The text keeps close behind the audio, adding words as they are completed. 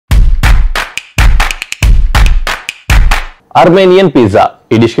Armenian pizza.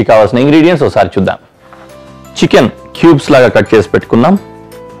 ఈ dish కి కావాల్సిన ఇంగ్రీడియంట్స్ ఒకసారి చూద్దాం. చికెన్ క్యూబ్స్ లాగా కట్ చేసి పెట్టుకున్నాం.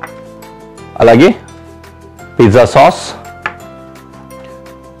 అలాగే పిజ్జా సాస్,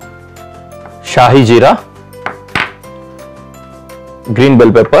 షాహీ జీరా, గ్రీన్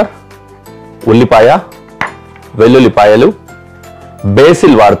బెల్ పెప్పర్, ఉల్లిపాయ, వెల్లుల్లిపాయలు,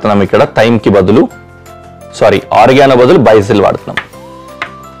 బేసిల్ వాడుతున్నాం ఇక్కడ థైమ్కి బదులు, ఆరిగానో బదులు బైసిల్ వాడుతున్నాం.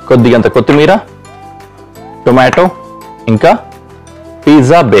 కొద్దిగంత కొత్తిమీర, టొమాటో, ఇంకా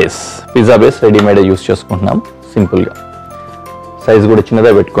పిజ్జా బేస్ రెడీమేడ్ యూస్ చేసుకుంటున్నాం. సింపుల్గా సైజ్ కూడా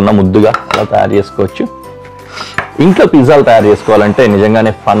చిన్నదే పెట్టుకున్నాం, ముద్దుగా అలా తయారు చేసుకోవచ్చు. ఇంట్లో పిజ్జాలు తయారు చేసుకోవాలంటే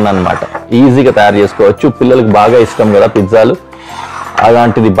నిజంగానే ఫన్ అన్నమాట. ఈజీగా తయారు చేసుకోవచ్చు. పిల్లలకు బాగా ఇష్టం కదా పిజ్జాలు.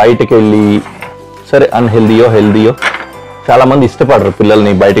 అలాంటిది బయటకు వెళ్ళి సరే అన్హెల్దీయో హెల్దీయో చాలామంది ఇష్టపడరు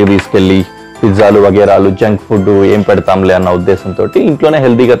పిల్లల్ని బయటకు తీసుకెళ్ళి పిజ్జాలు వగేరాలు జంక్ ఫుడ్ ఏం పెడతాంలే అన్న ఉద్దేశంతో ఇంట్లోనే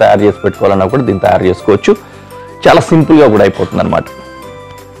హెల్దీగా తయారు చేసి పెట్టుకోవాలన్నా కూడా దీన్ని తయారు చేసుకోవచ్చు. చాలా సింపుల్గా కూడా అయిపోతుంది అనమాట.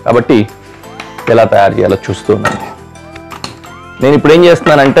 కాబట్టి ఎలా తయారు చేయాలో చూస్తూ ఉన్నాను. నేను ఇప్పుడు ఏం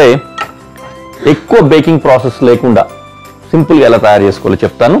చేస్తున్నానంటే ఎక్కువ బేకింగ్ ప్రాసెస్ లేకుండా సింపుల్గా ఎలా తయారు చేసుకోవాలో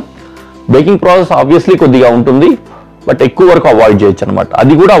చెప్తాను. బేకింగ్ ప్రాసెస్ ఆబ్వియస్లీ కొద్దిగా ఉంటుంది, బట్ ఎక్కువ వరకు అవాయిడ్ చేయొచ్చు అనమాట.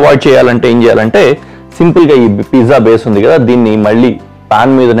 అది కూడా అవాయిడ్ చేయాలంటే ఏం చేయాలంటే సింపుల్గా ఈ పిజ్జా బేస్ ఉంది కదా, దీన్ని మళ్ళీ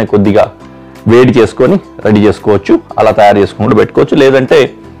పాన్ మీదనే కొద్దిగా వేడి చేసుకొని రెడీ చేసుకోవచ్చు. అలా తయారు చేసుకుంటూ పెట్టుకోవచ్చు. లేదంటే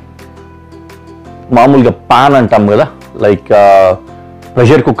మామూలుగా పాన్ అంటాం కదా, లైక్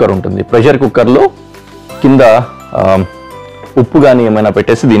ప్రెషర్ కుక్కర్ ఉంటుంది. ప్రెషర్ కుక్కర్లో కింద ఉప్పు కానీ ఏమైనా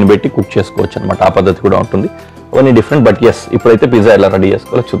పెట్టేసి దీన్ని పెట్టి కుక్ చేసుకోవచ్చు అనమాట. ఆ పద్ధతి కూడా ఉంటుంది. అవన్నీ డిఫరెంట్. బట్ ఎస్, ఇప్పుడైతే పిజ్జా ఎలా రెడీ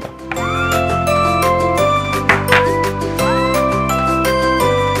చేసుకోవాలో చూద్దాం.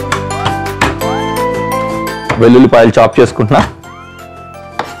 వెల్లుల్లిపాయలు చాప్ చేసుకుంటున్నా.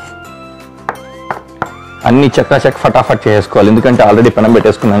 అన్ని చక్కా ఫటాఫట్ చేసుకోవాలి, ఎందుకంటే ఆల్రెడీ పెనం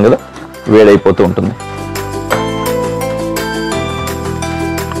పెట్టేసుకున్నాం కదా, వేడైపోతూ ఉంటుంది.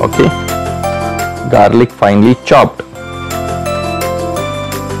 Okay, garlic finely chopped.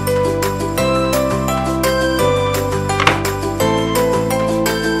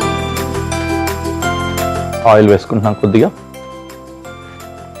 Oil వేసుకుంటున్నాం కొద్దిగా.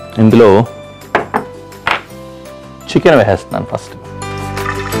 ఇందులో చికెన్ వేసేస్తున్నాను ఫస్ట్.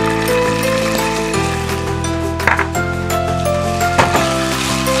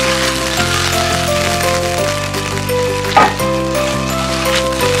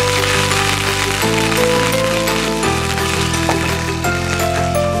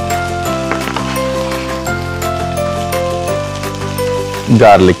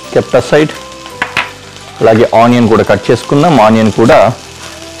 Garlic kept aside. అలాగే ఆనియన్ కూడా కట్ చేసుకున్నాం. ఆనియన్ కూడా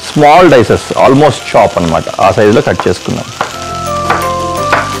స్మాల్ డైసెస్, ఆల్మోస్ట్ చాప్ అన్నమాట, ఆ సైజులో కట్ చేసుకున్నాం.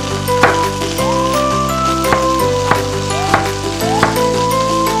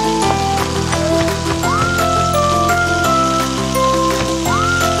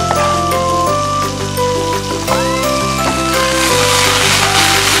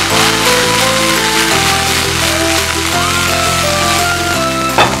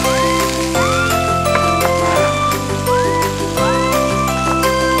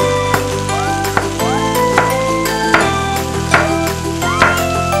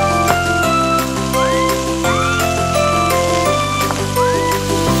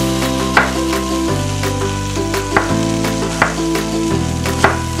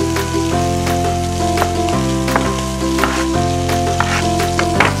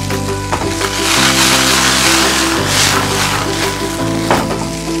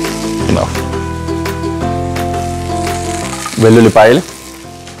 వెల్లుల్లిపాయలు,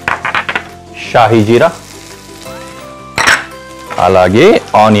 షాహీ జీరా, అలాగే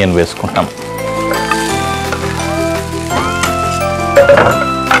ఆనియన్ వేసుకుంటాం.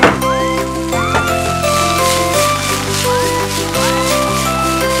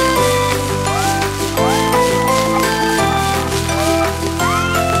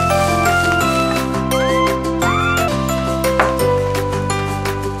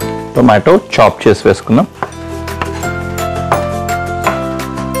 టొమాటో చాప్ చేసి వేసుకున్నాం.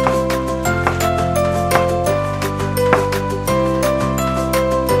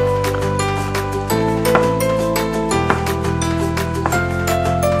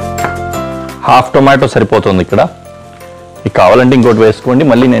 హాఫ్ టొమాటో సరిపోతుంది ఇక్కడ. మీకు కావాలంటే ఇంకోటి వేసుకోండి.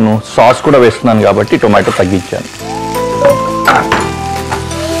 మళ్ళీ నేను సాస్ కూడా వేస్తున్నాను కాబట్టి టొమాటో తగ్గించాను.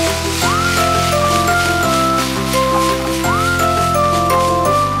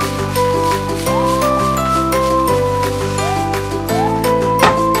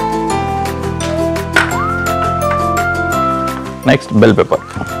 Next bell pepper.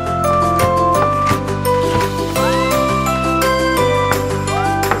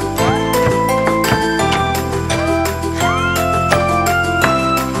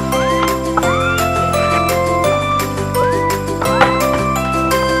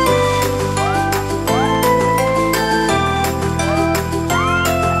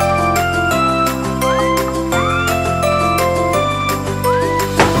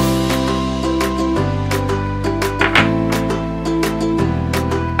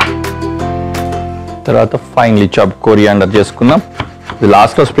 తర్వాత ఫైన్లీ చాప్ కోరియాండర్ చేసుకుందాం. ఇది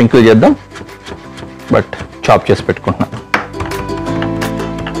లాస్ట్లో స్ప్రింకిల్ చేద్దాం, బట్ చాప్ చేసి పెట్టుకుంటున్నాం.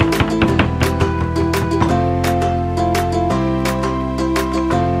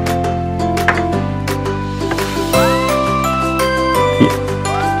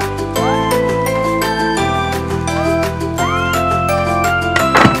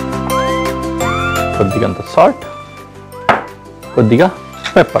 కొద్దిగంత సాల్ట్, కొద్దిగా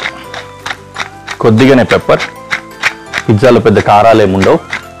పెప్పర్, కొద్దిగానే పెప్పర్. పిజ్జాలో పెద్ద కారాలు ఏముండవు.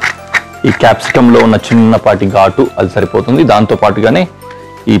 ఈ క్యాప్సికంలో ఉన్న చిన్నపాటి ఘాటు అది సరిపోతుంది. దాంతో పాటుగానే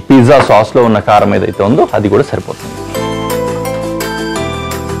ఈ పిజ్జా సాస్లో ఉన్న కారం ఏదైతే ఉందో అది కూడా సరిపోతుంది.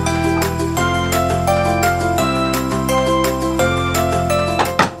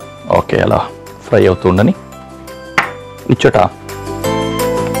 ఓకే, అలా ఫ్రై అవుతుండని ఇచ్చట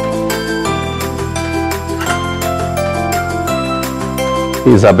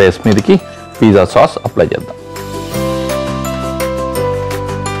పిజ్జా బేస్ మీదకి పిజ్జా సాస్ అప్లై చేద్దాం.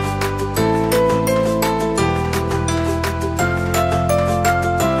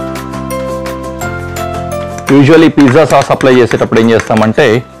 యూజువల్లీ పిజ్జా సాస్ అప్లై చేసేటప్పుడు ఏం చేస్తామంటే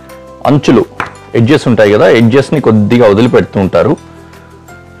అంచులు ఎడ్జెస్ ఉంటాయి కదా, ఎడ్జెస్ని కొద్దిగా వదిలిపెడుతూ ఉంటారు.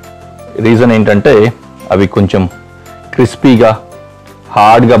 రీజన్ ఏంటంటే అవి కొంచెం క్రిస్పీగా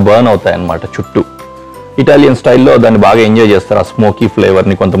హార్డ్గా బర్న్ అవుతాయి అన్నమాట చుట్టూ. ఇటాలియన్ స్టైల్లో దాన్ని బాగా ఎంజాయ్ చేస్తారు, ఆ స్మోకీ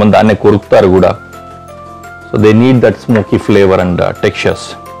ఫ్లేవర్ని. కొంతమంది దాన్నే కొరుకుతారు కూడా. So they need that smoky flavour and textures.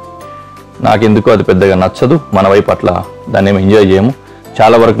 నాకెందుకో అది పెద్దగా నచ్చదు. మన వైపు అట్లా దాన్ని ఏమి ఎంజాయ్ చేయము.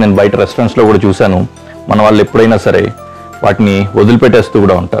 చాలా వరకు నేను బయట రెస్టారెంట్స్లో కూడా చూశాను, మన వాళ్ళు ఎప్పుడైనా సరే వాటిని వదిలిపెట్టేస్తూ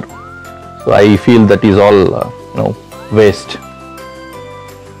కూడా ఉంటారు. So I feel that is all waste.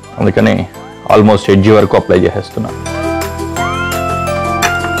 అందుకని ఆల్మోస్ట్ ఎడ్జి వరకు అప్లై చేసేస్తున్నాను.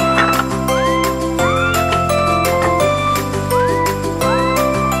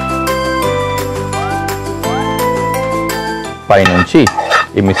 పైనుంచి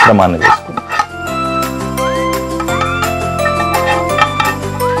ఈ మిశ్రమాన్ని వేసుకుందాం.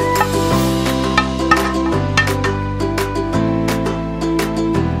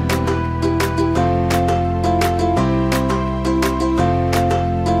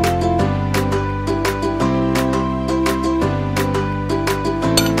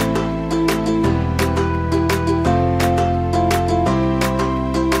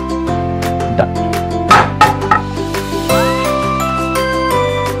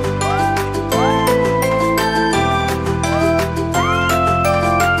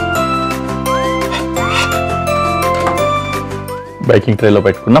 బేకింగ్ ట్రేలో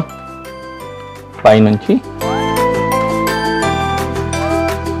పెట్టుకున్నాం. పైనుంచి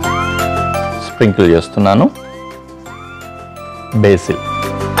స్ప్రింకిల్ చేస్తున్నాను బేసిల్.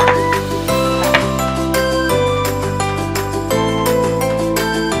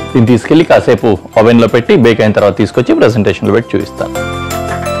 దీన్ని తీసుకెళ్ళి కాసేపు ఓవెన్లో పెట్టి బేక్ అయిన తర్వాత తీసుకొచ్చి ప్రెజెంటేషన్లో పెట్టి చూపిస్తాను.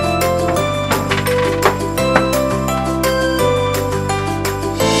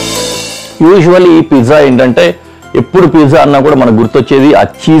 యూజువల్లీ ఈ పిజ్జా ఏంటంటే ఎప్పుడు పిజ్జా అన్నా కూడా మనకు గుర్తొచ్చేది ఆ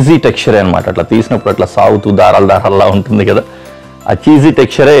చీజీ టెక్స్చరే అనమాట. అట్లా తీసినప్పుడు అట్లా సాగుతూ దారాలు దారాల్లా ఉంటుంది కదా, ఆ చీజీ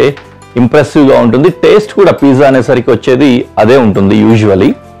టెక్స్చరే ఇంప్రెసివ్గా ఉంటుంది. టేస్ట్ కూడా పిజ్జా అనేసరికి వచ్చేది అదే ఉంటుంది. యూజువల్లీ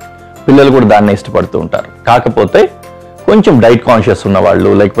పిల్లలు కూడా దాన్ని ఇష్టపడుతూ ఉంటారు. కాకపోతే కొంచెం డైట్ కాన్షియస్ ఉన్నవాళ్ళు,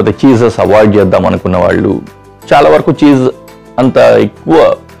 లేకపోతే చీజెస్ అవాయిడ్ చేద్దాం అనుకున్న వాళ్ళు, చాలా వరకు చీజ్ అంత ఎక్కువ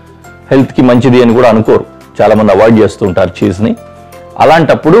హెల్త్కి మంచిది అని కూడా అనుకోరు. చాలామంది అవాయిడ్ చేస్తూ ఉంటారు చీజ్ని.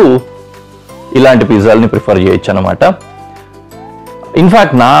 అలాంటప్పుడు ఇలాంటి పిజ్జాలని ప్రిఫర్ చేయొచ్చు అనమాట.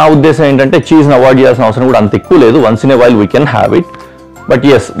 ఇన్ఫ్యాక్ట్ నా ఉద్దేశం ఏంటంటే చీజ్ని అవాయిడ్ చేయాల్సిన అవసరం కూడా అంత ఎక్కువ లేదు. Once in a while we can have it. But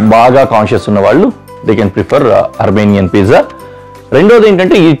yes, బాగా కాన్షియస్ ఉన్న వాళ్ళు they can prefer Armenian pizza. రెండోది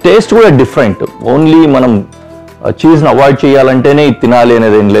ఏంటంటే ఈ టేస్ట్ కూడా డిఫరెంట్. ఓన్లీ మనం చీజ్ని అవాయిడ్ చేయాలంటేనే ఇది తినాలి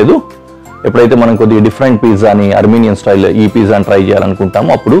అనేది ఏం లేదు. ఎప్పుడైతే మనం కొద్దిగా డిఫరెంట్ పిజ్జాని అర్మేనియన్ స్టైల్లో ఈ పిజ్జాని ట్రై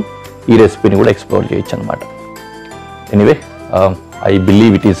చేయాలనుకుంటామో అప్పుడు ఈ రెసిపీని కూడా ఎక్స్ప్లోర్ చేయొచ్చు అనమాట. Anyway, I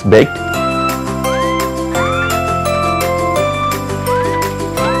believe it is baked.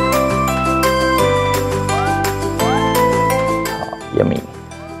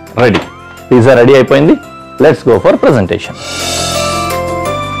 Ready, pizza ready అయిపోయింది. Let's go for presentation.